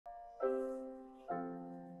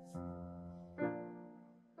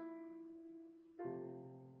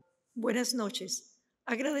Buenas noches.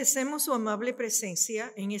 Agradecemos su amable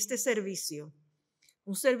presencia en este servicio,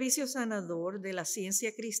 un servicio sanador de la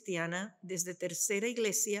Ciencia Cristiana desde Tercera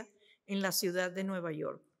Iglesia en la ciudad de Nueva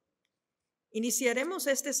York. Iniciaremos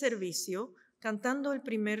este servicio cantando el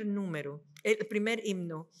primer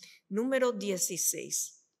himno, número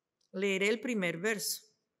 16. Leeré el primer verso.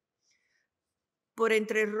 Por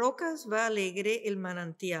entre rocas va alegre el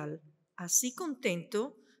manantial, así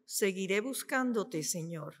contento seguiré buscándote,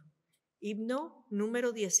 Señor. Himno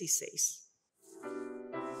número 16.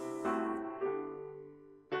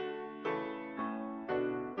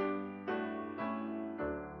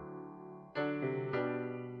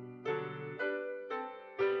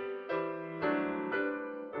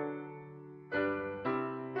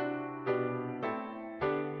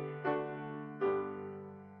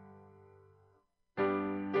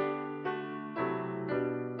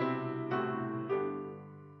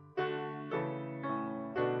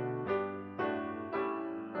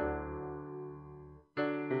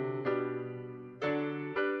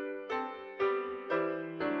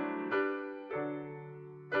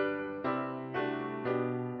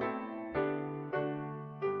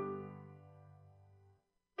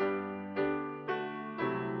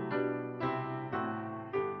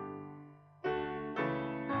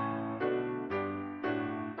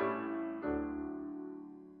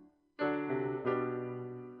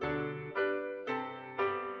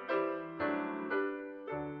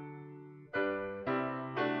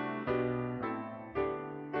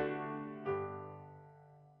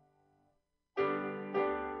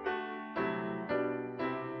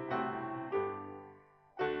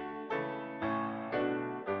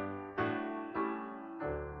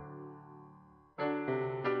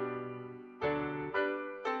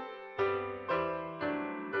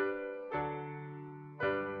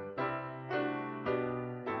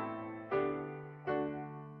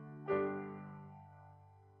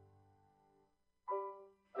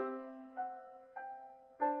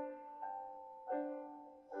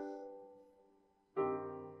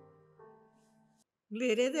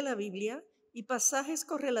 Leeré de la Biblia y pasajes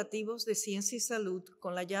correlativos de Ciencia y Salud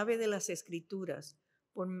con la llave de las Escrituras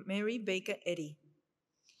por Mary Baker Eddy.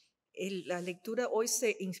 La lectura hoy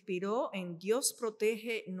se inspiró en Dios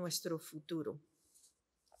protege nuestro futuro.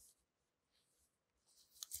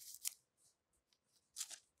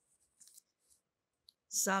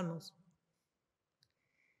 Salmos.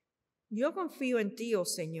 Yo confío en ti, oh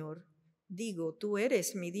Señor. Digo, tú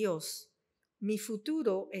eres mi Dios. Mi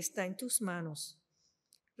futuro está en tus manos.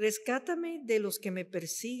 Rescátame de los que me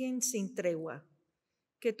persiguen sin tregua.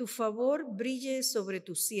 Que tu favor brille sobre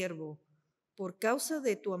tu siervo. Por causa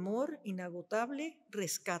de tu amor inagotable,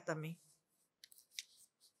 rescátame.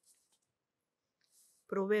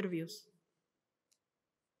 Proverbios.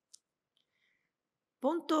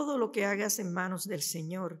 Pon todo lo que hagas en manos del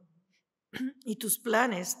Señor, y tus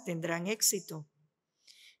planes tendrán éxito.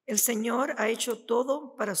 El Señor ha hecho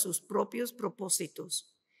todo para sus propios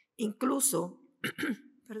propósitos, incluso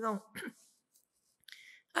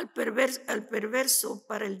al perverso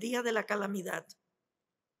para el día de la calamidad.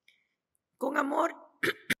 Con amor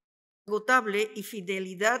inagotable y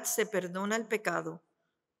fidelidad se perdona el pecado.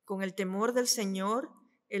 Con el temor del Señor,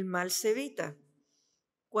 el mal se evita.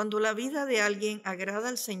 Cuando la vida de alguien agrada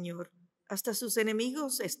al Señor, hasta sus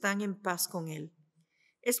enemigos están en paz con él.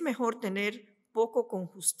 Es mejor tener poco con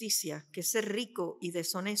justicia que ser rico y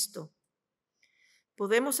deshonesto.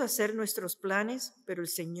 Podemos hacer nuestros planes, pero el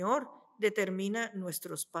Señor determina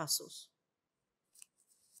nuestros pasos.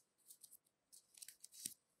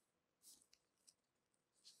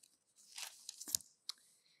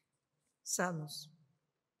 Salmos.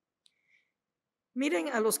 Miren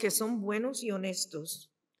a los que son buenos y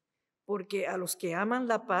honestos, porque a los que aman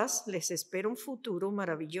la paz les espera un futuro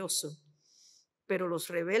maravilloso. Pero los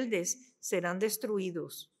rebeldes serán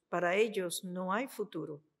destruidos. Para ellos no hay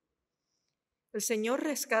futuro. El Señor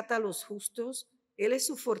rescata a los justos. Él es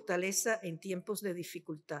su fortaleza en tiempos de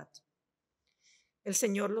dificultad. El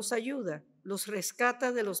Señor los ayuda, los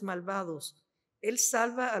rescata de los malvados. Él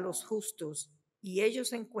salva a los justos y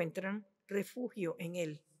ellos encuentran refugio en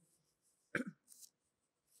Él.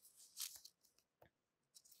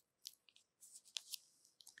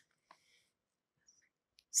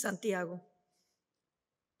 Santiago.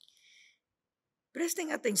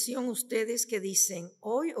 Presten atención ustedes que dicen,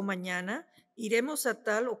 hoy o mañana iremos a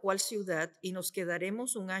tal o cual ciudad y nos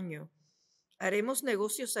quedaremos un año. Haremos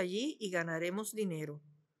negocios allí y ganaremos dinero.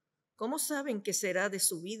 ¿Cómo saben qué será de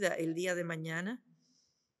su vida el día de mañana?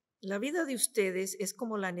 La vida de ustedes es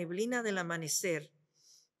como la neblina del amanecer.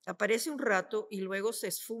 Aparece un rato y luego se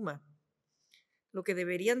esfuma. Lo que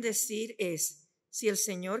deberían decir es, Si el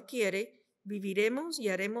Señor quiere, viviremos y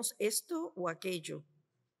haremos esto o aquello.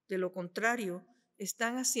 De lo contrario,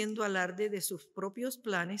 están haciendo alarde de sus propios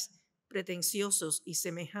planes pretenciosos y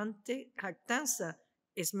semejante jactanza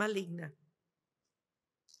es maligna.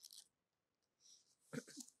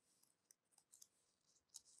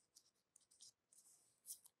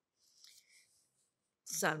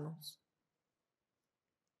 Salmos.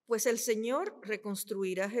 Pues el Señor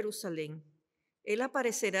reconstruirá Jerusalén. Él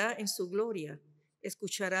aparecerá en su gloria,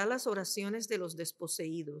 escuchará las oraciones de los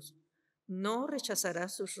desposeídos, no rechazará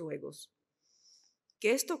sus ruegos.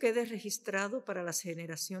 Que esto quede registrado para las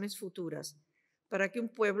generaciones futuras, para que un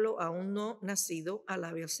pueblo aún no nacido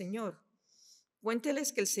alabe al Señor.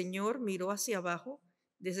 Cuénteles que el Señor miró hacia abajo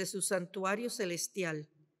desde su santuario celestial.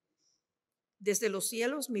 Desde los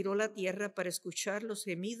cielos miró la tierra para escuchar los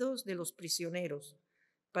gemidos de los prisioneros,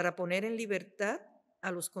 para poner en libertad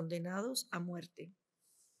a los condenados a muerte.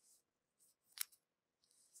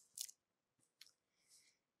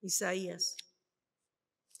 Isaías.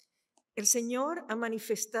 El Señor ha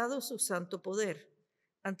manifestado su santo poder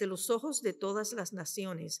ante los ojos de todas las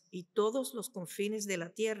naciones, y todos los confines de la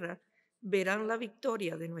tierra verán la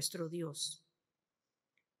victoria de nuestro Dios.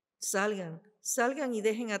 Salgan, salgan y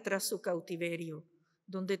dejen atrás su cautiverio,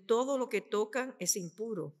 donde todo lo que tocan es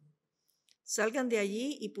impuro. Salgan de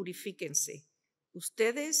allí y purifíquense,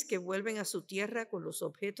 ustedes que vuelven a su tierra con los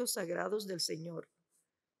objetos sagrados del Señor.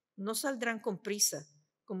 No saldrán con prisa,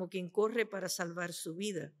 como quien corre para salvar su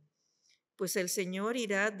vida, pues el Señor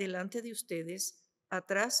irá delante de ustedes,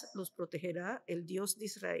 atrás los protegerá el Dios de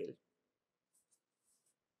Israel.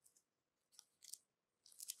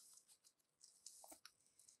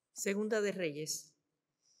 Segunda de Reyes.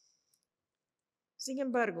 Sin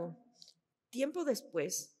embargo, tiempo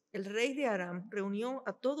después, el rey de Aram reunió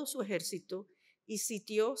a todo su ejército y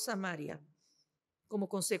sitió Samaria. Como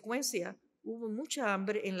consecuencia, hubo mucha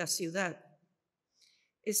hambre en la ciudad.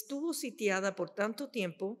 Estuvo sitiada por tanto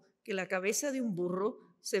tiempo que la cabeza de un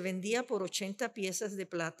burro se vendía por 80 piezas de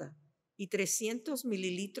plata y 300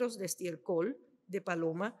 mililitros de estiércol de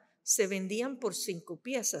paloma se vendían por 5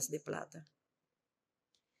 piezas de plata.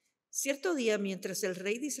 Cierto día, mientras el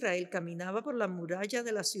rey de Israel caminaba por la muralla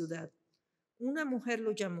de la ciudad, una mujer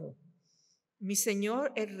lo llamó. Mi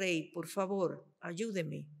señor el rey, por favor,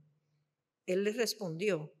 ayúdeme. Él le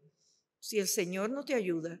respondió, si el Señor no te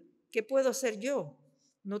ayuda, ¿qué puedo hacer yo?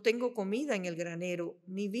 No tengo comida en el granero,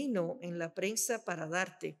 ni vino en la prensa para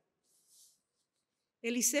darte.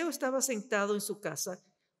 Eliseo estaba sentado en su casa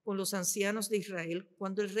con los ancianos de Israel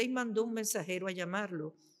cuando el rey mandó un mensajero a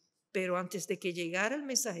llamarlo. Pero antes de que llegara el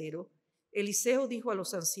mensajero, Eliseo dijo a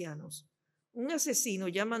los ancianos, un asesino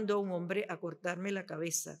ya mandó a un hombre a cortarme la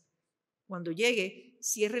cabeza. Cuando llegue,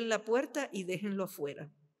 cierren la puerta y déjenlo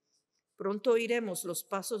afuera. Pronto oiremos los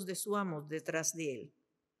pasos de su amo detrás de él.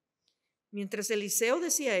 Mientras Eliseo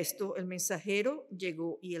decía esto, el mensajero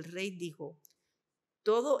llegó y el rey dijo,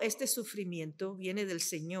 todo este sufrimiento viene del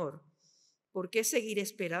Señor. ¿Por qué seguir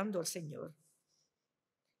esperando al Señor?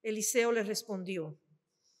 Eliseo le respondió,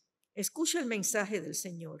 escucha el mensaje del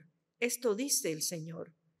Señor. Esto dice el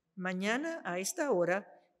Señor. Mañana a esta hora,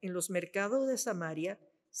 en los mercados de Samaria,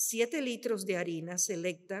 7 litros de harina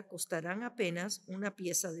selecta costarán apenas una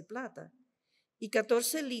pieza de plata, y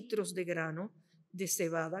 14 litros de grano de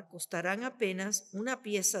cebada costarán apenas una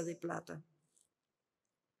pieza de plata.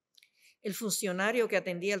 El funcionario que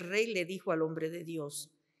atendía al rey le dijo al hombre de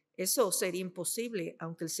Dios, eso sería imposible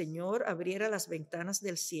aunque el Señor abriera las ventanas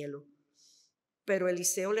del cielo. Pero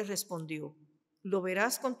Eliseo le respondió, lo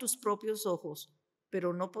verás con tus propios ojos,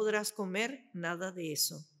 pero no podrás comer nada de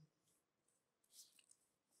eso.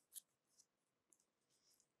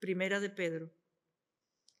 Primera de Pedro.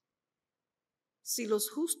 Si los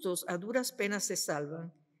justos a duras penas se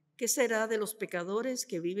salvan, ¿qué será de los pecadores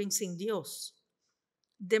que viven sin Dios?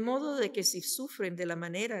 De modo de que si sufren de la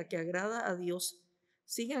manera que agrada a Dios,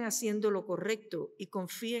 sigan haciendo lo correcto y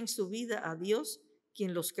confíen su vida a Dios,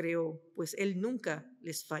 quien los creó, pues Él nunca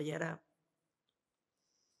les fallará.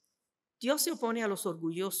 Dios se opone a los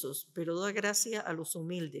orgullosos, pero da gracia a los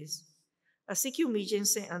humildes. Así que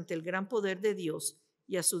humíllense ante el gran poder de Dios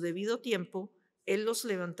y a su debido tiempo, Él los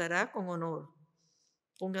levantará con honor.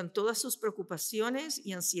 Pongan todas sus preocupaciones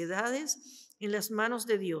y ansiedades en las manos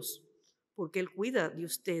de Dios, porque Él cuida de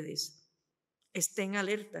ustedes. Estén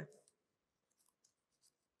alerta.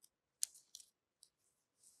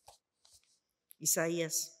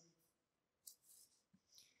 Isaías.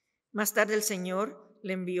 Más tarde el Señor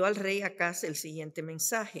le envió al rey Acaz el siguiente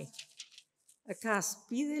mensaje. Acaz,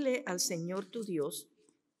 pídele al Señor tu Dios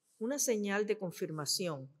una señal de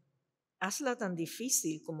confirmación. Hazla tan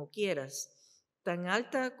difícil como quieras, tan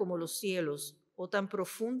alta como los cielos o tan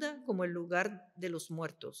profunda como el lugar de los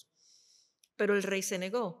muertos. Pero el rey se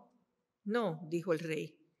negó. No, dijo el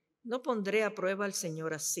rey, no pondré a prueba al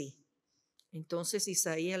Señor así. Entonces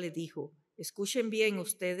Isaías le dijo, escuchen bien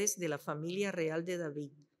ustedes de la familia real de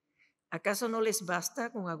David. ¿Acaso no les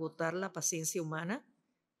basta con agotar la paciencia humana?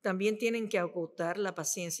 ¿También tienen que agotar la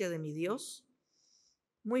paciencia de mi Dios?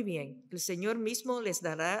 Muy bien, el Señor mismo les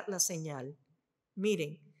dará la señal.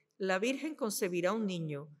 Miren, la Virgen concebirá un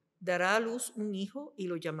niño, dará a luz un hijo y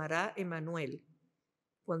lo llamará Emmanuel.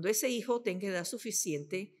 Cuando ese hijo tenga edad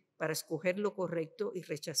suficiente para escoger lo correcto y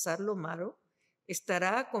rechazar lo malo,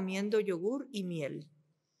 estará comiendo yogur y miel.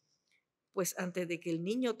 Pues antes de que el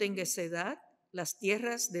niño tenga esa edad, las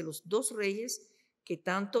tierras de los 2 reyes que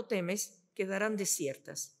tanto temes quedarán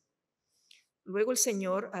desiertas. Luego el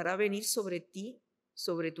Señor hará venir sobre ti,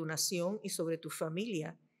 sobre tu nación y sobre tu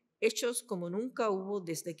familia, hechos como nunca hubo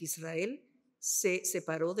desde que Israel se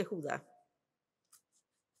separó de Judá.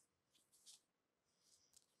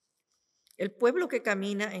 El pueblo que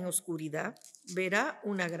camina en oscuridad verá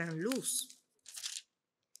una gran luz.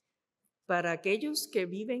 Para aquellos que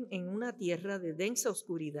viven en una tierra de densa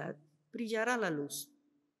oscuridad, brillará la luz.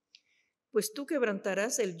 Pues tú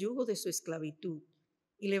quebrantarás el yugo de su esclavitud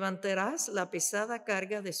y levantarás la pesada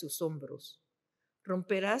carga de sus hombros.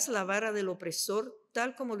 Romperás la vara del opresor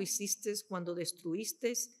tal como lo hiciste cuando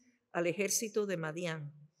destruiste al ejército de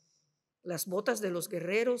Madián. Las botas de los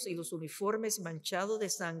guerreros y los uniformes manchados de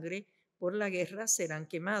sangre por la guerra serán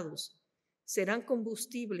quemados, serán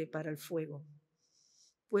combustible para el fuego.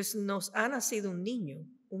 Pues nos ha nacido un niño,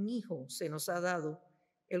 un hijo se nos ha dado.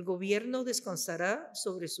 El gobierno descansará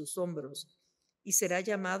sobre sus hombros y será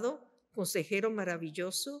llamado Consejero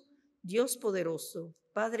Maravilloso, Dios Poderoso,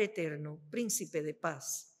 Padre Eterno, Príncipe de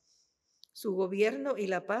Paz. Su gobierno y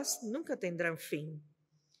la paz nunca tendrán fin.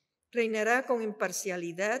 Reinará con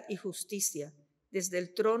imparcialidad y justicia desde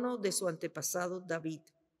el trono de su antepasado David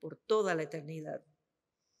por toda la eternidad.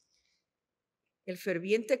 El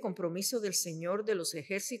ferviente compromiso del Señor de los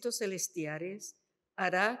ejércitos celestiales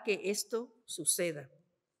hará que esto suceda.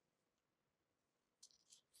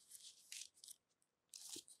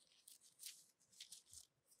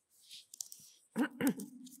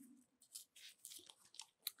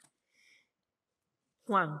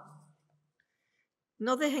 Juan,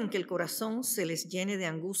 no dejen que el corazón se les llene de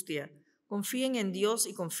angustia. Confíen en Dios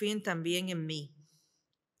y confíen también en mí.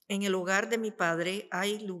 En el hogar de mi Padre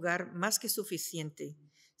hay lugar más que suficiente.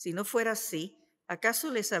 Si no fuera así,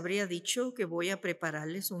 ¿acaso les habría dicho que voy a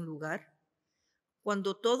prepararles un lugar?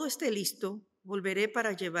 Cuando todo esté listo, volveré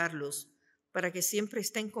para llevarlos, para que siempre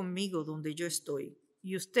estén conmigo donde yo estoy.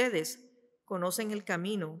 Y ustedes conocen el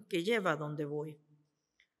camino que lleva a donde voy.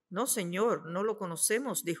 No, Señor, no lo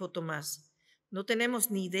conocemos, dijo Tomás. No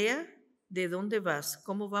tenemos ni idea de dónde vas.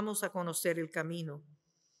 ¿Cómo vamos a conocer el camino?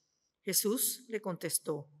 Jesús le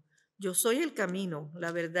contestó, yo soy el camino,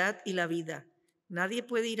 la verdad y la vida. Nadie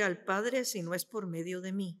puede ir al Padre si no es por medio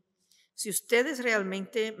de mí. Si ustedes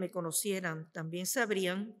realmente me conocieran, también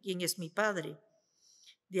sabrían quién es mi Padre.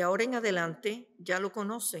 De ahora en adelante ya lo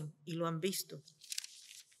conocen y lo han visto.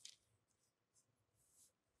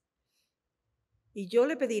 Y yo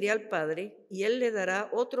le pediré al Padre, y Él le dará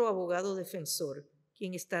otro abogado defensor,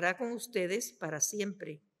 quien estará con ustedes para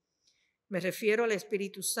siempre. Me refiero al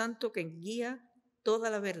Espíritu Santo que guía toda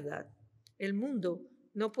la verdad. El mundo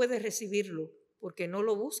no puede recibirlo porque no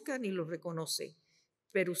lo busca ni lo reconoce,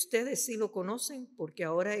 pero ustedes sí lo conocen porque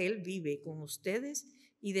ahora Él vive con ustedes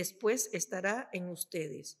y después estará en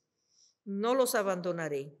ustedes. No los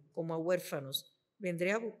abandonaré como a huérfanos,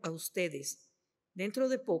 vendré a ustedes. Dentro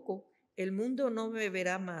de poco, el mundo no me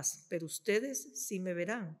verá más, pero ustedes sí me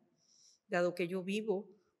verán. Dado que yo vivo,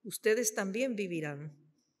 ustedes también vivirán.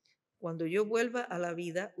 Cuando yo vuelva a la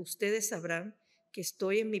vida, ustedes sabrán que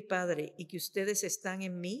estoy en mi Padre y que ustedes están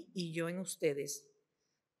en mí y yo en ustedes.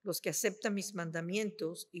 Los que aceptan mis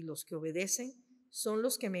mandamientos y los que obedecen son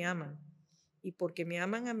los que me aman. Y porque me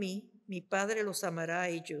aman a mí, mi Padre los amará a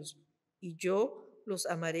ellos, y yo los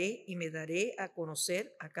amaré y me daré a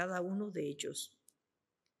conocer a cada uno de ellos.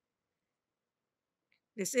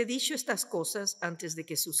 Les he dicho estas cosas antes de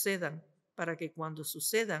que sucedan, para que cuando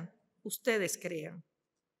sucedan, ustedes crean.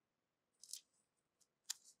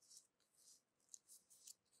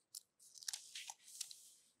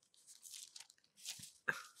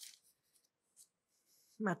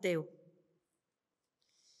 Mateo.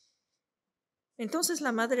 Entonces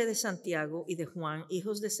la madre de Santiago y de Juan,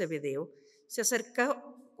 hijos de Zebedeo, se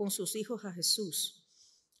acercó con sus hijos a Jesús.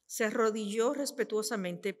 Se arrodilló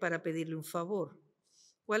respetuosamente para pedirle un favor.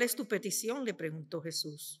 ¿Cuál es tu petición?, le preguntó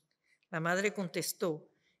Jesús. La madre contestó,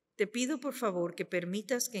 te pido por favor que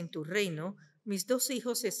permitas que en tu reino mis 2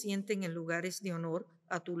 hijos se sienten en lugares de honor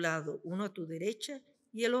a tu lado, uno a tu derecha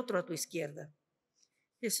y el otro a tu izquierda.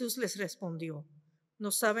 Jesús les respondió,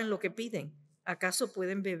 no saben lo que piden. ¿Acaso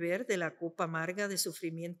pueden beber de la copa amarga de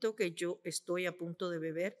sufrimiento que yo estoy a punto de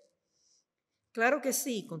beber? Claro que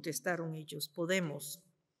sí, contestaron ellos, podemos.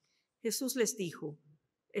 Jesús les dijo,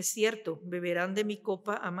 es cierto, beberán de mi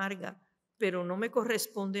copa amarga, pero no me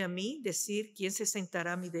corresponde a mí decir quién se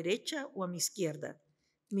sentará a mi derecha o a mi izquierda.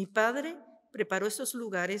 Mi Padre preparó esos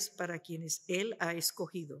lugares para quienes Él ha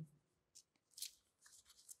escogido.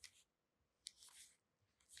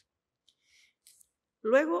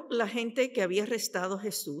 Luego la gente que había arrestado a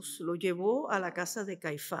Jesús lo llevó a la casa de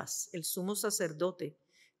Caifás, el sumo sacerdote,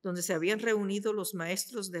 donde se habían reunido los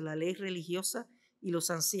maestros de la ley religiosa y los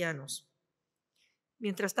ancianos.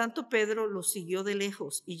 Mientras tanto, Pedro lo siguió de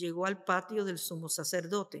lejos y llegó al patio del sumo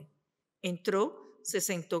sacerdote. Entró, se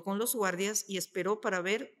sentó con los guardias y esperó para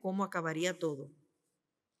ver cómo acabaría todo.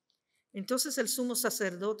 Entonces el sumo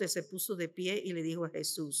sacerdote se puso de pie y le dijo a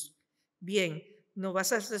Jesús, bien, ¿no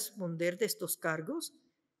vas a responder de estos cargos?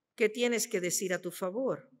 ¿Qué tienes que decir a tu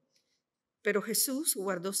favor? Pero Jesús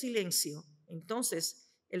guardó silencio.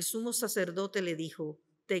 Entonces el sumo sacerdote le dijo,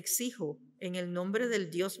 te exijo, en el nombre del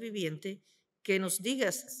Dios viviente, que nos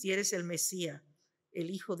digas si eres el Mesías, el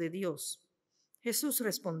Hijo de Dios. Jesús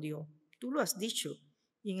respondió, tú lo has dicho,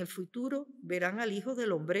 y en el futuro verán al Hijo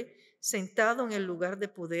del Hombre sentado en el lugar de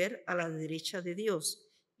poder a la derecha de Dios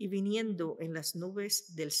y viniendo en las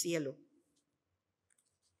nubes del cielo.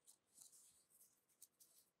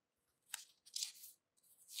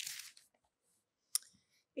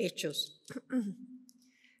 Hechos.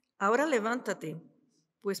 Ahora levántate,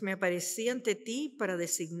 pues me aparecí ante ti para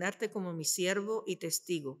designarte como mi siervo y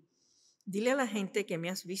testigo. Dile a la gente que me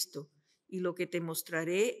has visto y lo que te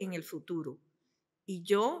mostraré en el futuro. Y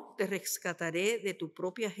yo te rescataré de tu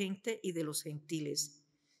propia gente y de los gentiles.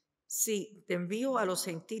 Sí, te envío a los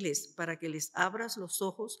gentiles para que les abras los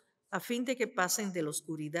ojos a fin de que pasen de la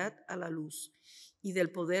oscuridad a la luz y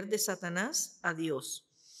del poder de Satanás a Dios.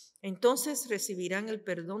 Entonces recibirán el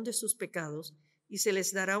perdón de sus pecados y se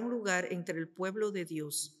les dará un lugar entre el pueblo de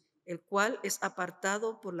Dios, el cual es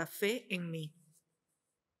apartado por la fe en mí.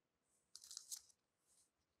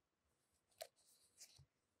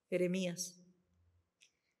 Jeremías.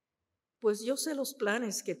 Pues yo sé los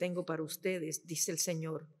planes que tengo para ustedes, dice el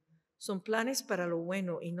Señor. Son planes para lo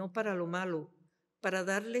bueno y no para lo malo, para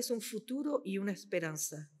darles un futuro y una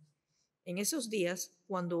esperanza. En esos días,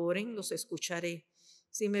 cuando oren, los escucharé.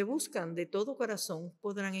 Si me buscan de todo corazón,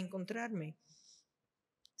 podrán encontrarme.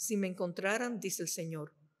 Si me encontraran, dice el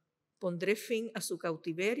Señor, pondré fin a su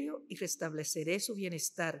cautiverio y restableceré su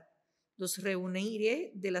bienestar. Los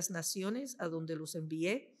reuniré de las naciones a donde los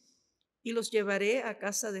envié y los llevaré a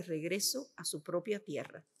casa de regreso a su propia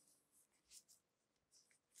tierra.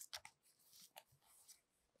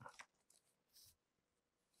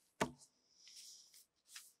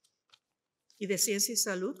 Y de Ciencia y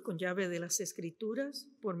Salud con llave de las Escrituras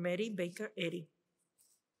por Mary Baker Eddy.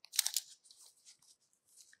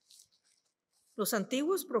 Los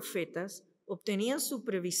antiguos profetas obtenían su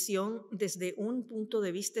previsión desde un punto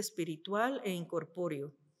de vista espiritual e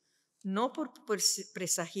incorpóreo, no por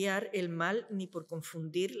presagiar el mal ni por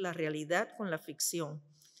confundir la realidad con la ficción,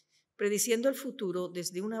 prediciendo el futuro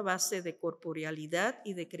desde una base de corporealidad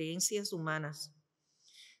y de creencias humanas.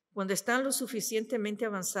 Cuando están lo suficientemente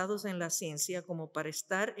avanzados en la ciencia como para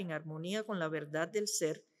estar en armonía con la verdad del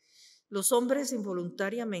ser, los hombres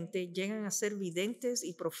involuntariamente llegan a ser videntes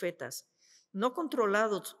y profetas, no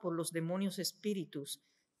controlados por los demonios espíritus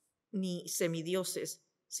ni semidioses,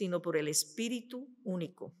 sino por el Espíritu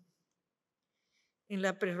único. En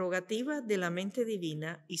la prerrogativa de la mente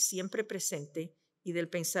divina y siempre presente y del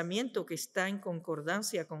pensamiento que está en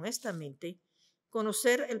concordancia con esta mente,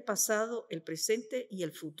 conocer el pasado, el presente y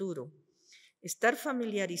el futuro. Estar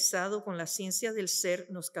familiarizado con la ciencia del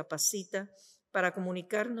ser nos capacita para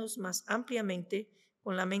comunicarnos más ampliamente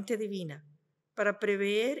con la mente divina, para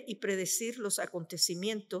prever y predecir los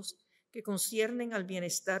acontecimientos que conciernen al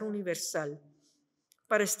bienestar universal,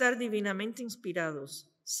 para estar divinamente inspirados,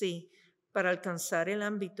 sí, para alcanzar el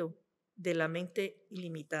ámbito de la mente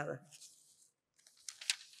ilimitada.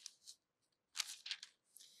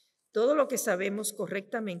 Todo lo que sabemos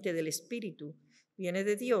correctamente del Espíritu viene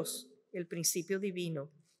de Dios, el principio divino,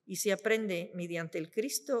 y se aprende mediante el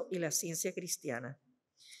Cristo y la ciencia cristiana.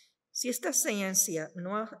 Si esta ciencia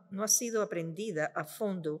no ha sido aprendida a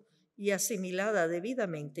fondo y asimilada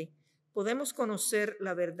debidamente, podemos conocer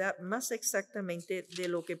la verdad más exactamente de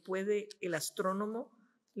lo que puede el astrónomo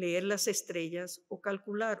leer las estrellas o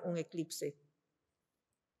calcular un eclipse.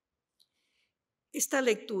 Esta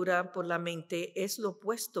lectura por la mente es lo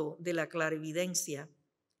opuesto de la clarividencia.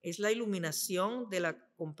 Es la iluminación de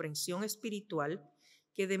la comprensión espiritual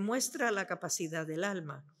que demuestra la capacidad del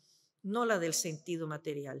alma, no la del sentido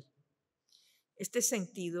material. Este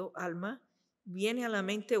sentido, alma, viene a la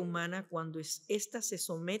mente humana cuando ésta se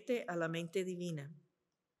somete a la mente divina.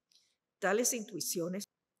 Tales intuiciones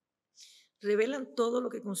revelan todo lo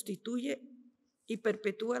que constituye y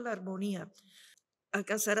perpetúa la armonía.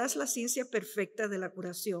 Alcanzarás la ciencia perfecta de la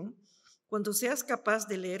curación cuando seas capaz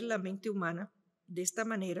de leer la mente humana de esta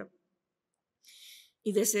manera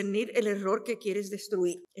y discernir el error que quieres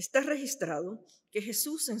destruir. Está registrado que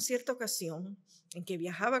Jesús, en cierta ocasión en que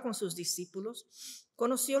viajaba con sus discípulos,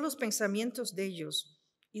 conoció los pensamientos de ellos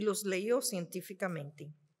y los leyó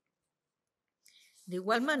científicamente. De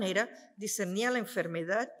igual manera, discernía la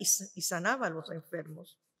enfermedad y sanaba a los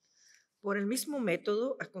enfermos. Por el mismo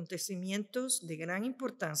método, acontecimientos de gran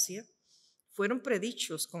importancia fueron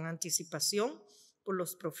predichos con anticipación por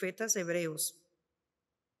los profetas hebreos.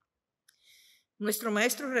 Nuestro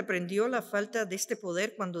maestro reprendió la falta de este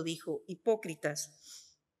poder cuando dijo: hipócritas,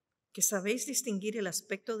 que sabéis distinguir el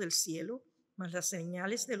aspecto del cielo, mas las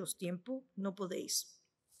señales de los tiempos no podéis.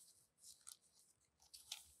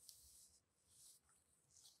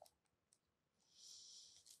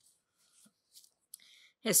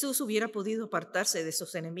 Jesús hubiera podido apartarse de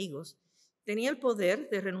sus enemigos. Tenía el poder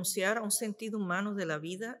de renunciar a un sentido humano de la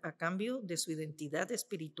vida a cambio de su identidad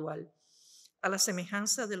espiritual, a la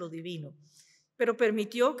semejanza de lo divino, pero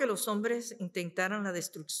permitió que los hombres intentaran la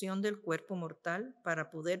destrucción del cuerpo mortal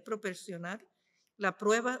para poder proporcionar la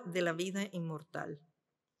prueba de la vida inmortal.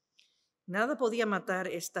 Nada podía matar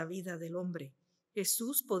esta vida del hombre.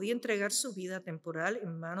 Jesús podía entregar su vida temporal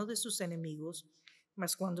en manos de sus enemigos,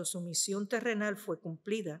 mas cuando su misión terrenal fue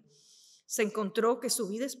cumplida, se encontró que su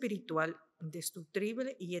vida espiritual,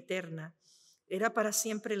 indestructible y eterna, era para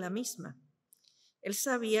siempre la misma. Él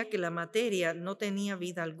sabía que la materia no tenía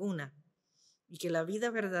vida alguna y que la vida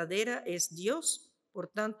verdadera es Dios, por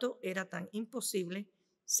tanto, era tan imposible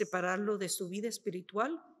separarlo de su vida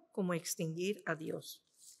espiritual como extinguir a Dios.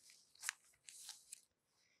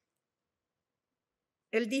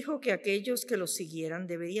 Él dijo que aquellos que lo siguieran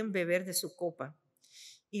deberían beber de su copa,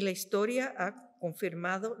 y la historia ha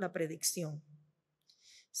confirmado la predicción.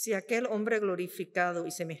 Si aquel hombre glorificado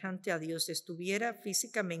y semejante a Dios estuviera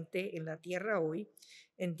físicamente en la tierra hoy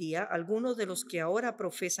en día, algunos de los que ahora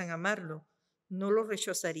profesan amarlo, ¿no lo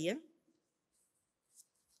rechazarían?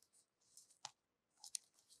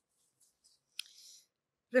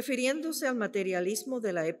 Refiriéndose al materialismo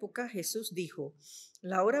de la época, Jesús dijo: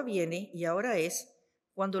 la hora viene y ahora es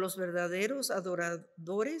cuando los verdaderos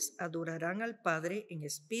adoradores adorarán al Padre en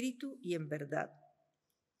espíritu y en verdad.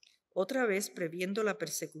 Otra vez, previendo la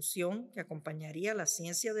persecución que acompañaría la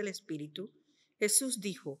ciencia del espíritu, Jesús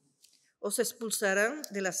dijo: os expulsarán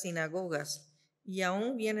de las sinagogas, y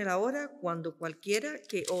aún viene la hora cuando cualquiera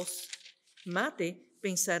que os mate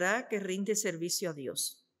pensará que rinde servicio a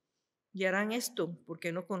Dios. Y harán esto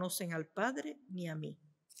porque no conocen al Padre ni a mí.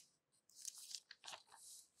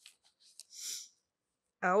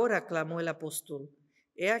 Ahora, clamó el apóstol,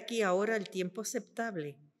 he aquí ahora el tiempo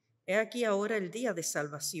aceptable, he aquí ahora el día de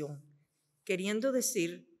salvación, queriendo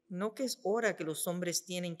decir no que es hora que los hombres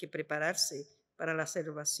tienen que prepararse para la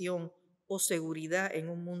salvación o seguridad en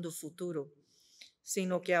un mundo futuro,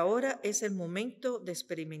 sino que ahora es el momento de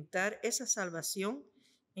experimentar esa salvación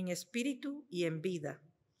en espíritu y en vida.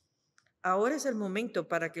 Ahora es el momento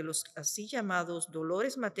para que los así llamados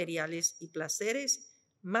dolores materiales y placeres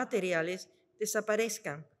materiales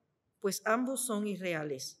desaparezcan, pues ambos son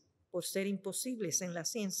irreales, por ser imposibles en la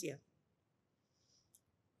ciencia.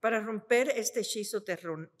 Para romper este hechizo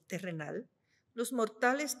terrenal, los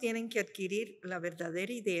mortales tienen que adquirir la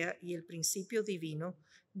verdadera idea y el principio divino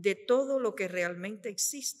de todo lo que realmente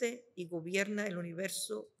existe y gobierna el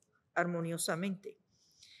universo armoniosamente.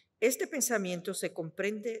 Este pensamiento se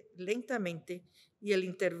comprende lentamente y el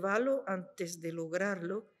intervalo antes de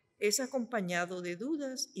lograrlo es acompañado de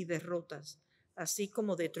dudas y derrotas, así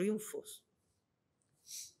como de triunfos.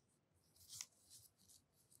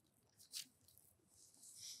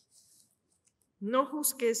 No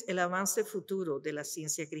juzgues el avance futuro de la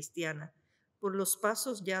ciencia cristiana por los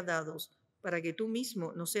pasos ya dados, para que tú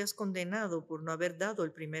mismo no seas condenado por no haber dado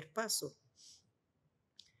el primer paso.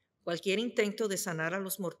 Cualquier intento de sanar a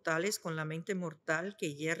los mortales con la mente mortal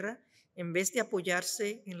que yerra, en vez de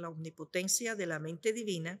apoyarse en la omnipotencia de la mente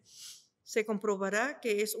divina, se comprobará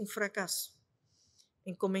que es un fracaso.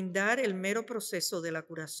 Encomendar el mero proceso de la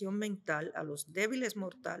curación mental a los débiles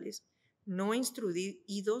mortales, no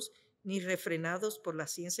instruidos ni refrenados por la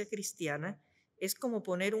ciencia cristiana, es como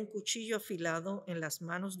poner un cuchillo afilado en las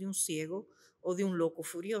manos de un ciego o de un loco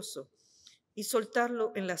furioso y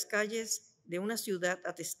soltarlo en las calles de una ciudad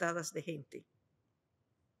atestadas de gente.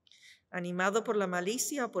 Animado por la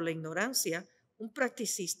malicia o por la ignorancia, un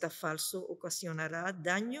practicista falso ocasionará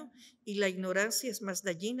daño y la ignorancia es más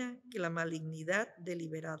dañina que la malignidad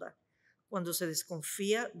deliberada, cuando se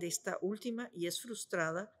desconfía de esta última y es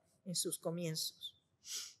frustrada en sus comienzos.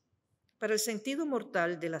 Para el sentido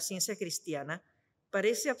mortal de la ciencia cristiana,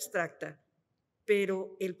 parece abstracta,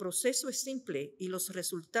 pero el proceso es simple y los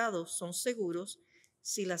resultados son seguros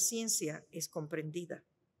si la ciencia es comprendida.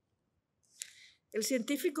 El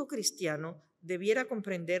científico cristiano debiera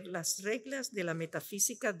comprender las reglas de la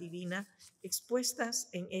metafísica divina expuestas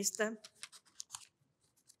en esta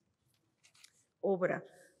obra,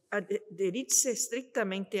 adherirse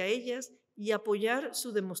estrictamente a ellas y apoyar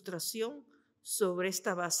su demostración sobre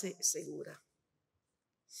esta base segura.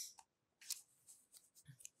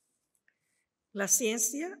 La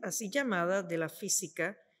ciencia, así llamada de la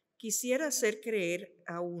física, quisiera hacer creer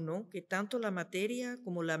a uno que tanto la materia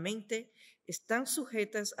como la mente están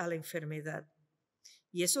sujetas a la enfermedad,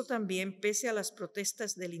 y eso también pese a las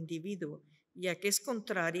protestas del individuo, ya que es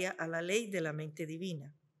contraria a la ley de la mente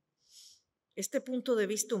divina. Este punto de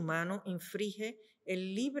vista humano infringe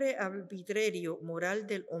el libre albedrío moral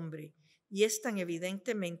del hombre y es tan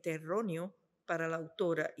evidentemente erróneo para la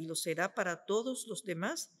autora y lo será para todos los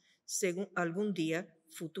demás según algún día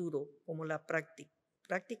futuro, como la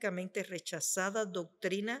prácticamente rechazada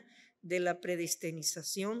doctrina de la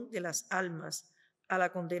predestinación de las almas a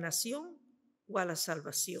la condenación o a la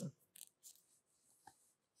salvación.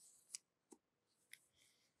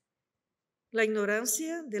 La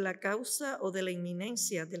ignorancia de la causa o de la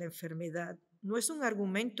inminencia de la enfermedad no es un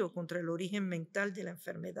argumento contra el origen mental de la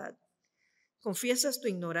enfermedad. Confiesas tu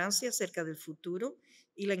ignorancia acerca del futuro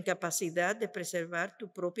y la incapacidad de preservar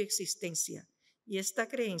tu propia existencia, y esta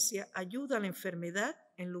creencia ayuda a la enfermedad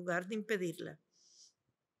en lugar de impedirla.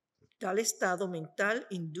 Tal estado mental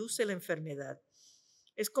induce la enfermedad.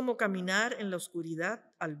 Es como caminar en la oscuridad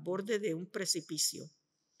al borde de un precipicio.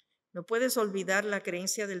 No puedes olvidar la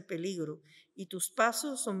creencia del peligro y tus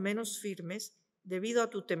pasos son menos firmes debido a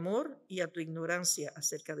tu temor y a tu ignorancia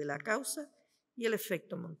acerca de la causa y el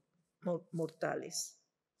efecto mortales.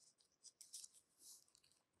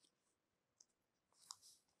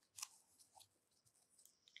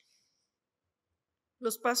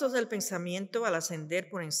 Los pasos del pensamiento al ascender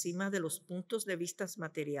por encima de los puntos de vista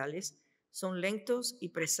materiales son lentos y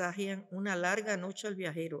presagian una larga noche al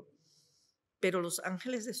viajero, pero los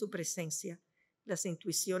ángeles de su presencia, las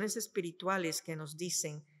intuiciones espirituales que nos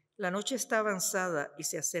dicen la noche está avanzada y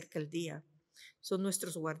se acerca el día, son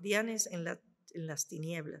nuestros guardianes en las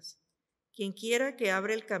tinieblas. Quien quiera que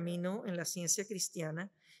abra el camino en la ciencia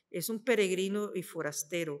cristiana es un peregrino y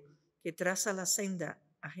forastero que traza la senda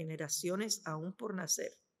a generaciones aún por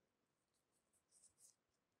nacer.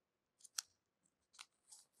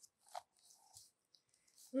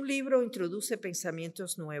 Un libro introduce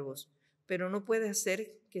pensamientos nuevos, pero no puede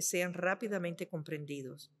hacer que sean rápidamente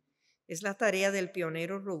comprendidos. Es la tarea del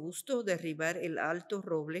pionero robusto derribar el alto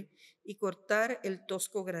roble y cortar el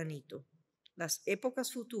tosco granito. Las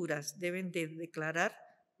épocas futuras deben de declarar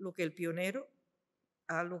lo que el pionero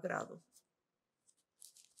ha logrado.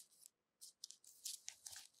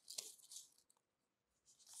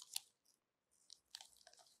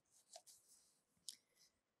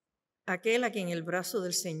 Aquel a quien el brazo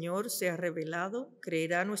del Señor se ha revelado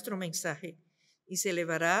creerá nuestro mensaje y se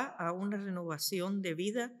elevará a una renovación de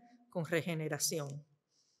vida con regeneración.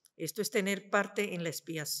 Esto es tener parte en la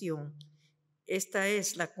expiación. Esta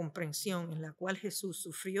es la comprensión en la cual Jesús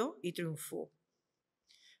sufrió y triunfó.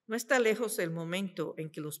 No está lejos el momento en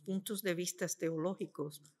que los puntos de vista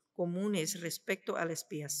teológicos comunes respecto a la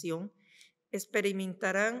expiación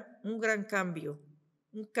experimentarán un gran cambio,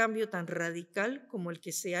 un cambio tan radical como el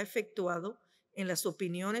que se ha efectuado en las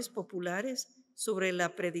opiniones populares sobre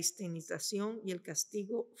la predestinación y el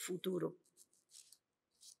castigo futuro.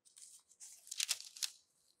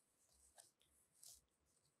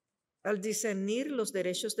 Al discernir los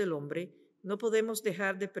derechos del hombre, no podemos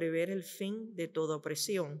dejar de prever el fin de toda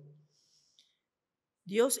opresión.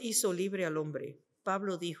 Dios hizo libre al hombre.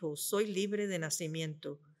 Pablo dijo, soy libre de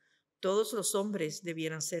nacimiento. Todos los hombres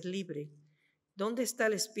debieran ser libres. ¿Dónde está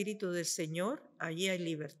el Espíritu del Señor? Allí hay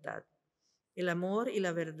libertad. El amor y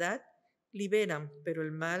la verdad liberan, pero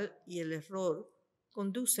el mal y el error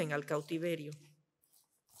conducen al cautiverio.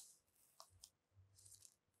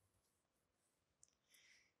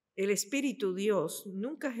 El Espíritu Dios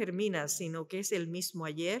nunca germina, sino que es el mismo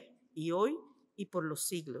ayer y hoy y por los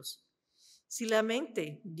siglos. Si la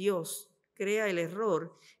mente, Dios, crea el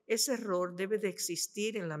error, ese error debe de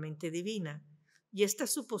existir en la mente divina, y esta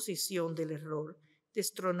suposición del error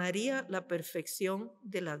destronaría la perfección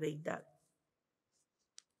de la deidad.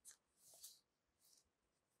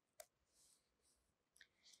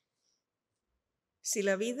 Si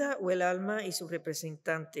la vida o el alma y su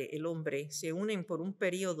representante, el hombre, se unen por un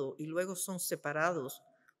periodo y luego son separados,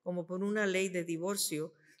 como por una ley de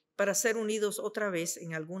divorcio, para ser unidos otra vez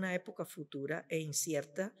en alguna época futura e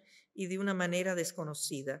incierta y de una manera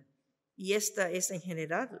desconocida, y esta es en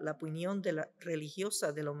general la opinión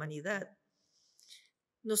religiosa de la humanidad,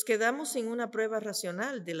 nos quedamos sin una prueba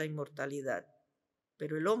racional de la inmortalidad.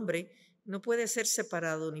 Pero el hombre no puede ser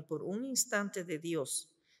separado ni por un instante de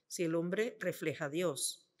Dios si el hombre refleja a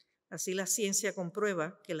Dios. Así la ciencia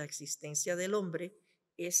comprueba que la existencia del hombre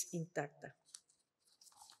es intacta.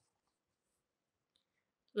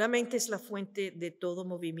 La mente es la fuente de todo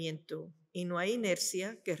movimiento y no hay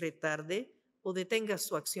inercia que retarde o detenga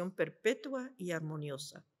su acción perpetua y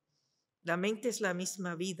armoniosa. La mente es la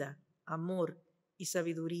misma vida, amor y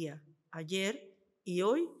sabiduría, ayer y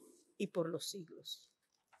hoy y por los siglos.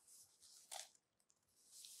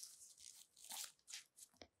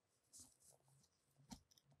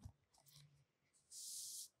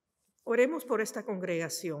 Oremos por esta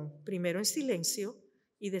congregación, primero en silencio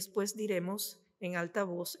y después diremos en alta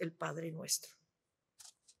voz el Padre Nuestro.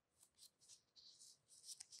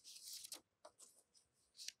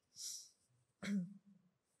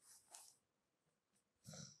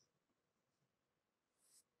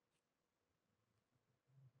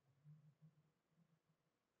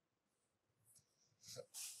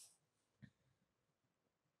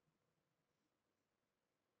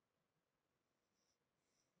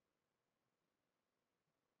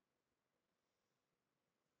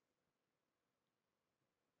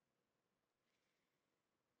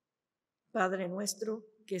 Padre nuestro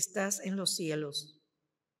que estás en los cielos,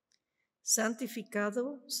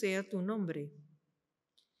 santificado sea tu nombre.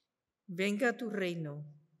 Venga tu reino,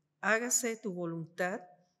 hágase tu voluntad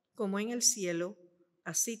como en el cielo,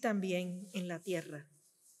 así también en la tierra.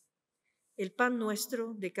 El pan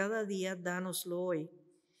nuestro de cada día dánoslo hoy,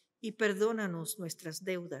 y perdónanos nuestras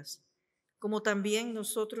deudas, como también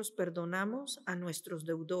nosotros perdonamos a nuestros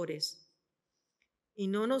deudores. Y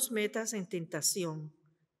no nos metas en tentación,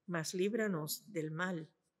 mas líbranos del mal.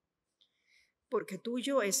 Porque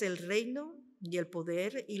tuyo es el reino y el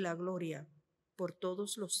poder y la gloria por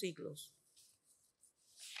todos los siglos.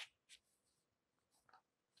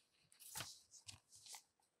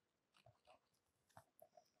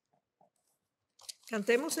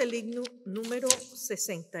 Cantemos el himno número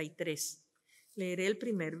 63. Leeré el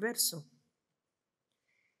primer verso.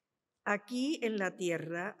 Aquí en la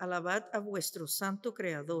tierra alabad a vuestro santo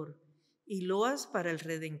Creador, y loas para el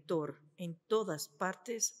Redentor, en todas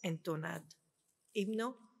partes entonad.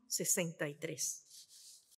 Himno 63.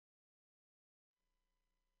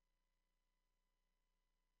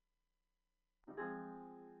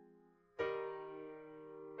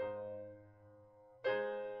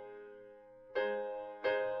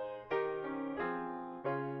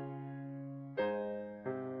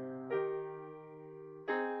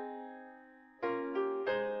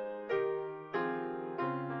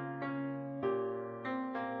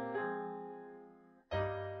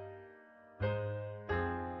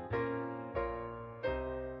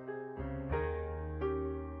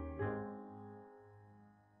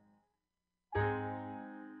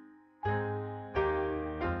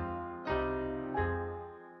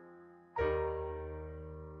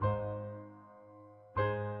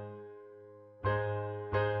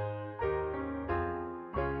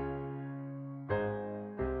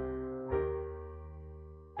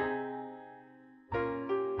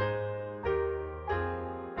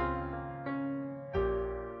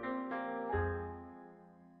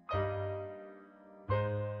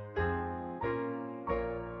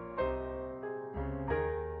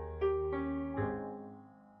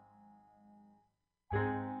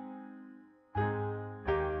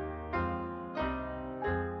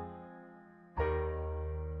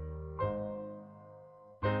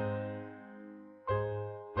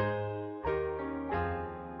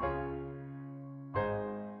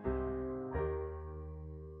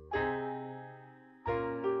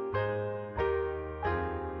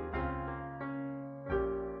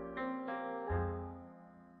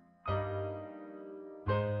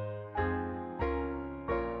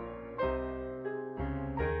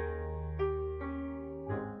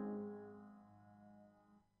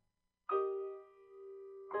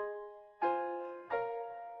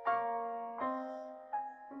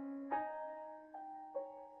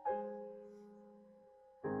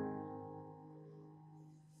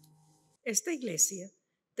 Esta iglesia,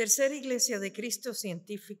 tercera iglesia de Cristo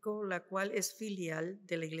científico, la cual es filial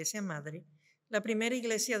de la iglesia madre, la primera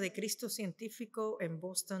iglesia de Cristo científico en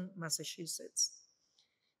Boston, Massachusetts.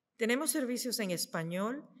 Tenemos servicios en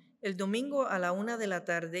español el domingo a la 1 de la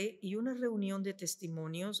tarde y una reunión de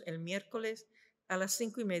testimonios el miércoles a las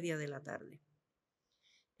 5:30 de la tarde.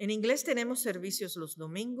 En inglés tenemos servicios los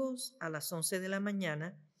domingos a las 11 de la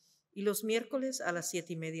mañana y los miércoles a las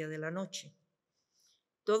 7:30 de la noche.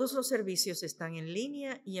 Todos los servicios están en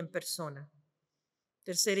línea y en persona.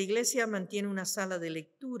 Tercera Iglesia mantiene una sala de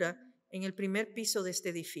lectura en el primer piso de este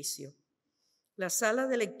edificio. La sala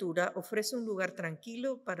de lectura ofrece un lugar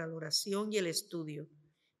tranquilo para la oración y el estudio,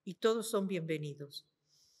 y todos son bienvenidos.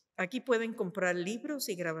 Aquí pueden comprar libros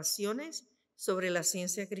y grabaciones sobre la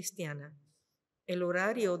ciencia cristiana. El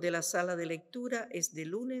horario de la sala de lectura es de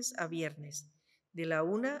lunes a viernes, de la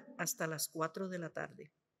 1 hasta las 4 de la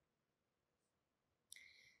tarde.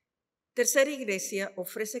 Tercera Iglesia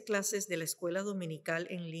ofrece clases de la escuela dominical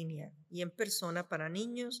en línea y en persona para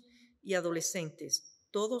niños y adolescentes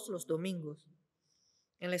todos los domingos.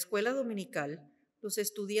 En la escuela dominical, los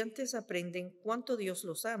estudiantes aprenden cuánto Dios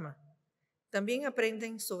los ama. También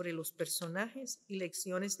aprenden sobre los personajes y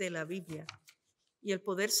lecciones de la Biblia y el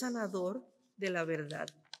poder sanador de la verdad.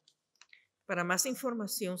 Para más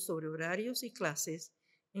información sobre horarios y clases,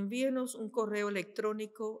 envíenos un correo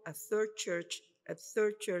electrónico a thirdchurchnyc.com.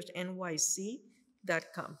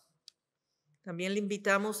 También le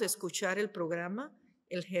invitamos a escuchar el programa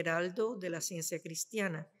El Heraldo de la Ciencia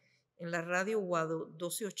Cristiana en la radio Guado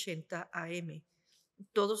 1280 AM,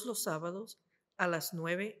 todos los sábados a las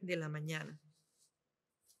 9 de la mañana.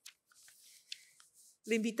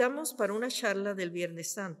 Le invitamos para una charla del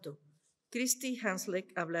Viernes Santo. Christy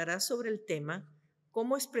Hanslick hablará sobre el tema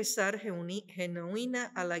Cómo expresar genuina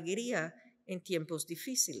alegría en tiempos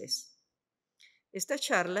difíciles. Esta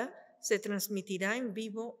charla se transmitirá en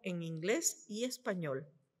vivo en inglés y español.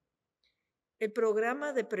 El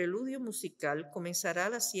programa de preludio musical comenzará a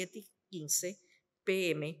las 7:15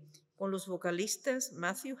 p.m. con los vocalistas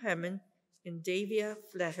Matthew Hammond y Davia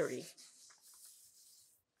Flaherty.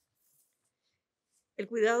 El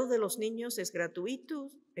cuidado de los niños es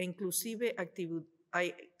gratuito e inclusive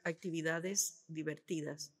hay actividades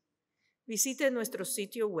divertidas. Visite nuestro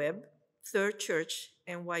sitio web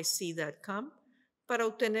thirdchurchnyc.com para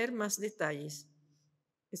obtener más detalles.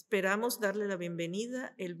 Esperamos darle la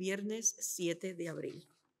bienvenida el viernes 7 de abril.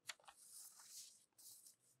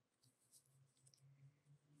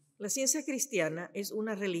 La ciencia cristiana es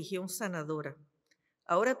una religión sanadora.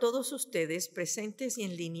 Ahora todos ustedes, presentes y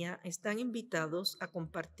en línea, están invitados a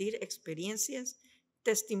compartir experiencias,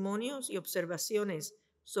 testimonios y observaciones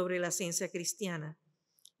sobre la ciencia cristiana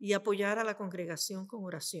y apoyar a la congregación con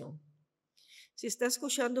oración. Si está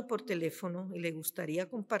escuchando por teléfono y le gustaría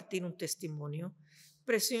compartir un testimonio,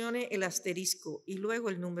 presione el asterisco y luego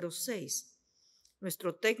el número 6.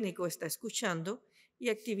 Nuestro técnico está escuchando y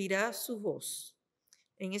activará su voz.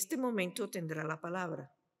 En este momento tendrá la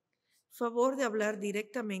palabra. Favor de hablar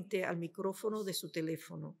directamente al micrófono de su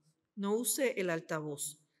teléfono. No use el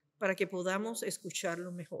altavoz para que podamos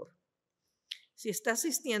escucharlo mejor. Si está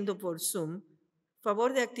asistiendo por Zoom,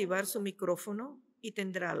 favor de activar su micrófono y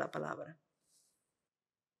tendrá la palabra.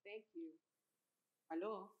 Thank you.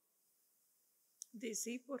 ¿Aló?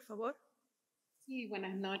 Sí, por favor. Sí,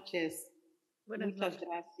 buenas noches. Muchas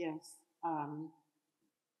gracias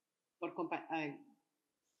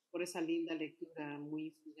por esa linda lectura, muy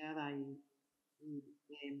inspirada y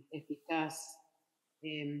eficaz.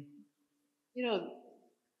 Quiero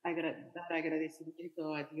dar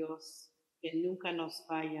agradecimiento a Dios que nunca nos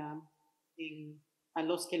falla a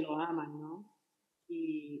los que lo aman, ¿no?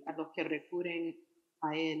 Y a los que recurren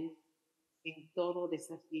a Él en todo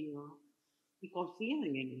desafío y confían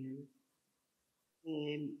en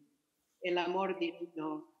Él. El amor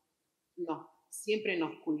divino siempre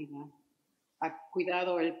nos cuida. Ha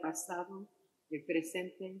cuidado el pasado, el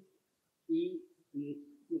presente y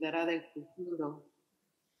cuidará del futuro.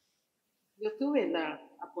 Yo tuve la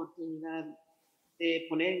oportunidad de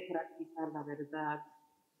poner en práctica la verdad,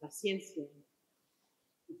 la ciencia,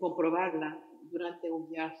 y comprobarla durante un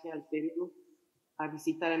viaje al Perú a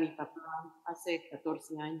visitar a mi papá hace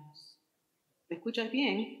 14 años. ¿Me escuchas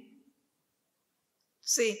bien?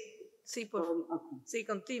 Sí, okay. Sí,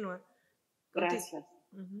 continúa. Gracias.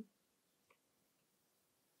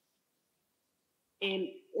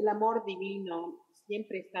 El amor divino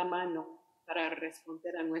siempre está a mano para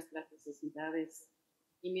responder a nuestras necesidades.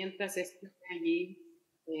 Y mientras estuve allí,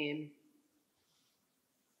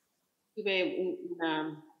 tuve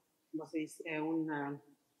una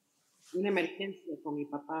emergencia con mi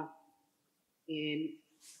papá.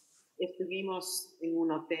 estuvimos en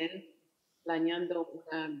un hotel planeando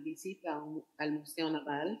una visita al Museo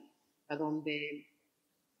Naval, a donde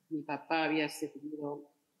mi papá había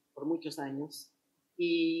servido por muchos años.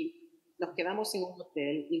 Y nos quedamos en un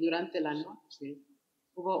hotel y durante la noche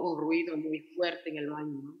hubo un ruido muy fuerte en el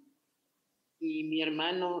baño. Y mi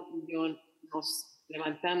hermano y yo nos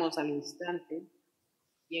levantamos al instante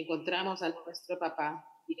y encontramos a nuestro papá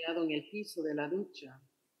tirado en el piso de la ducha.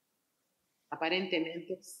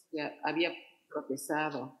 Aparentemente se había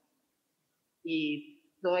tropezado y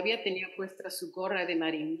todavía tenía puesta su gorra de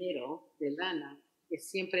marinero de lana que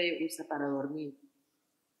siempre usa para dormir.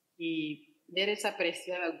 Y ver esa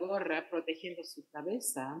preciada gorra protegiendo su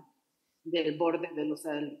cabeza del borde de los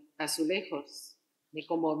azulejos me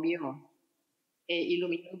conmovió e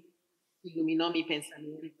iluminó mi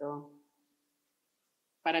pensamiento.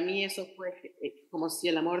 Para mí eso fue como si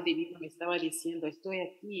el amor divino me estaba diciendo, estoy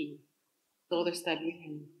aquí, todo está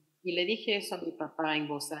bien. Y le dije eso a mi papá en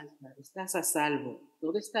voz alta, estás a salvo,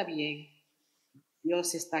 todo está bien,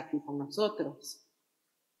 Dios está aquí con nosotros.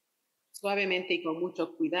 Suavemente y con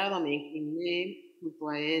mucho cuidado me incliné junto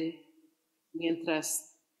a él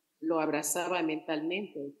mientras lo abrazaba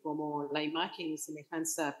mentalmente como la imagen y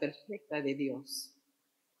semejanza perfecta de Dios.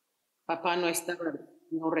 Papá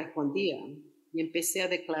no respondía y empecé a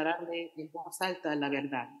declararle en voz alta la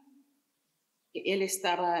verdad, que él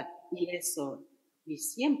estaba ileso y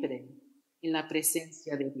siempre en la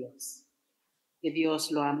presencia de Dios, que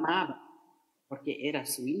Dios lo amaba porque era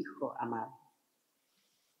su hijo amado.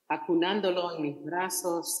 Acunándolo en mis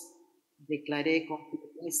brazos, declaré con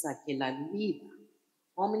firmeza que la vida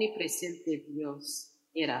omnipresente de Dios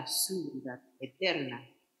era su vida eterna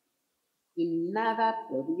y nada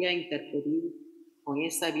podía interferir con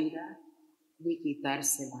esa vida ni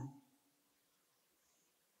quitársela.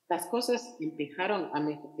 Las cosas empezaron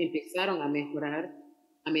a mejorar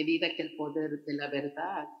a medida que el poder de la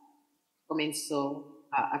verdad comenzó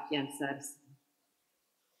a afianzarse.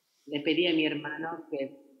 Le pedí a mi hermano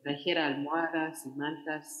que trajera almohadas y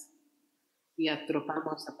mantas y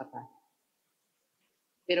atropamos a papá.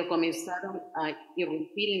 Pero comenzaron a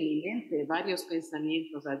irrumpir en mi mente varios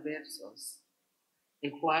pensamientos adversos.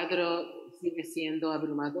 El cuadro sigue siendo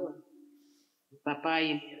abrumador. Mi papá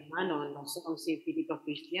y mi hermano no son científicos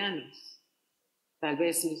cristianos. Tal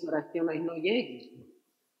vez mis oraciones no lleguen.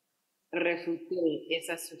 Refuté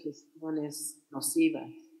esas sugestiones nocivas,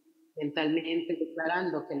 mentalmente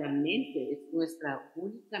declarando que la mente es nuestra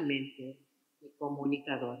única mente y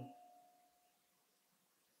comunicadora.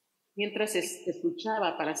 Mientras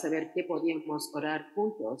escuchaba para saber qué podíamos orar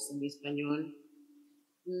juntos en español,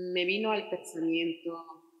 me vino al pensamiento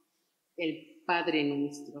el Padre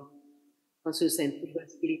Nuestro, con su sentido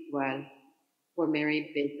espiritual, por Mary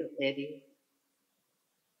Baker Eddy.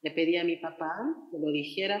 Le pedí a mi papá que lo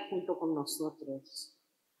dijera junto con nosotros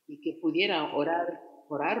y que pudiera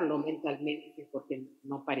orarlo mentalmente, porque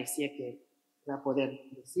no parecía que iba a poder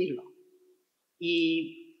decirlo.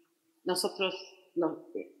 Y nosotros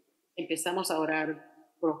empezamos a orar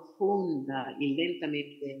profunda y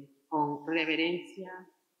lentamente, con reverencia,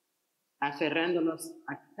 aferrándonos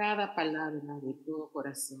a cada palabra de todo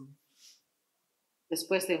corazón.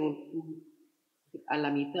 Después de a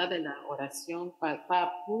la mitad de la oración,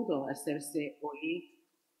 papá pudo hacerse oír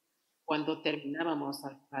cuando terminábamos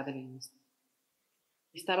al Padre Nuestro.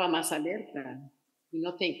 Estaba más alerta y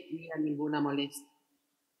no tenía ninguna molestia.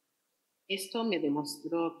 Esto me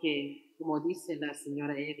demostró que, como dice la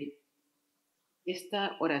señora Edith,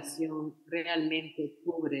 esta oración realmente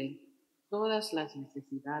cubre todas las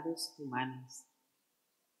necesidades humanas.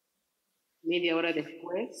 Media hora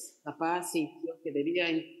después, papá sintió que debía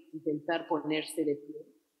intentar ponerse de pie.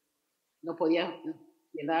 No podía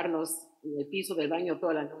quedarnos en el piso del baño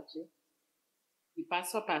toda la noche. Y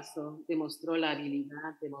paso a paso demostró la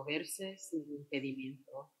habilidad de moverse sin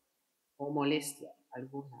impedimento o molestia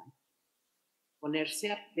alguna.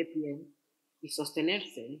 Ponerse de pie y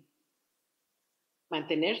sostenerse,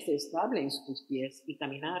 mantenerse estable en sus pies y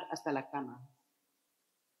caminar hasta la cama.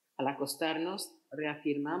 Al acostarnos,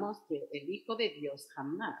 reafirmamos que el Hijo de Dios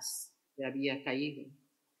jamás se había caído.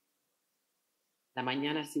 La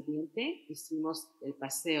mañana siguiente hicimos el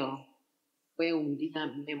paseo. Fue un día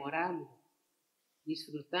memorable.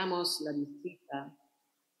 Disfrutamos la visita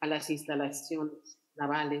a las instalaciones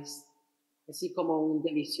navales, así como un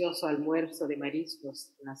delicioso almuerzo de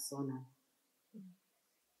mariscos en la zona.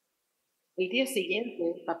 El día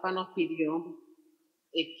siguiente, papá nos pidió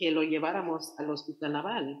que lo lleváramos al hospital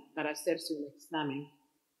naval para hacerse un examen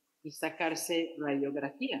y sacarse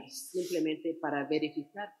radiografías, simplemente para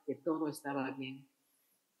verificar que todo estaba bien.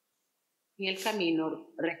 En el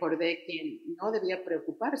camino recordé que no debía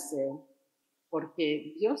preocuparse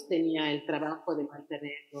porque Dios tenía el trabajo de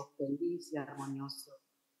mantenerlo feliz y armonioso.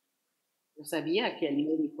 Yo sabía que el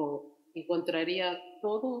médico encontraría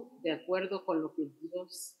todo de acuerdo con lo que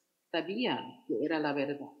Dios sabía que era la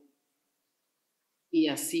verdad. Y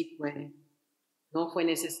así fue. No fue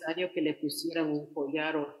necesario que le pusieran un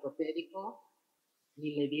collar ortopédico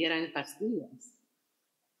ni le dieran pastillas.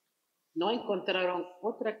 No encontraron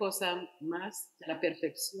otra cosa más que la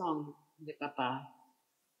perfección de papá.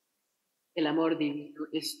 El amor divino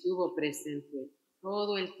estuvo presente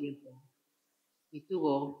todo el tiempo y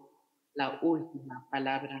tuvo la última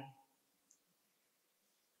palabra.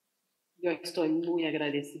 Yo estoy muy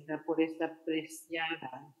agradecida por esta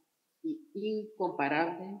preciada y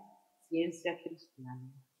incomparable ciencia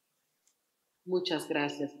cristiana. Muchas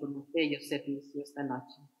gracias por un bello servicio esta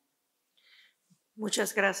noche.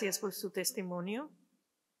 Muchas gracias por su testimonio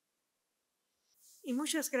y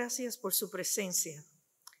muchas gracias por su presencia,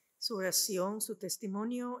 su oración, su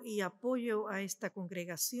testimonio y apoyo a esta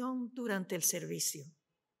congregación durante el servicio.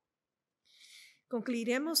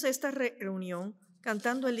 Concluiremos esta reunión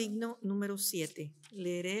cantando el himno número 7.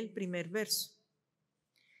 Leeré el primer verso.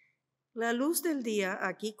 La luz del día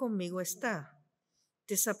aquí conmigo está.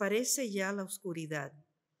 Desaparece ya la oscuridad.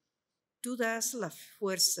 Tú das la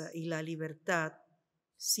fuerza y la libertad.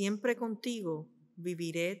 Siempre contigo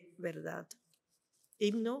viviré verdad.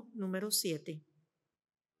 Himno número 7.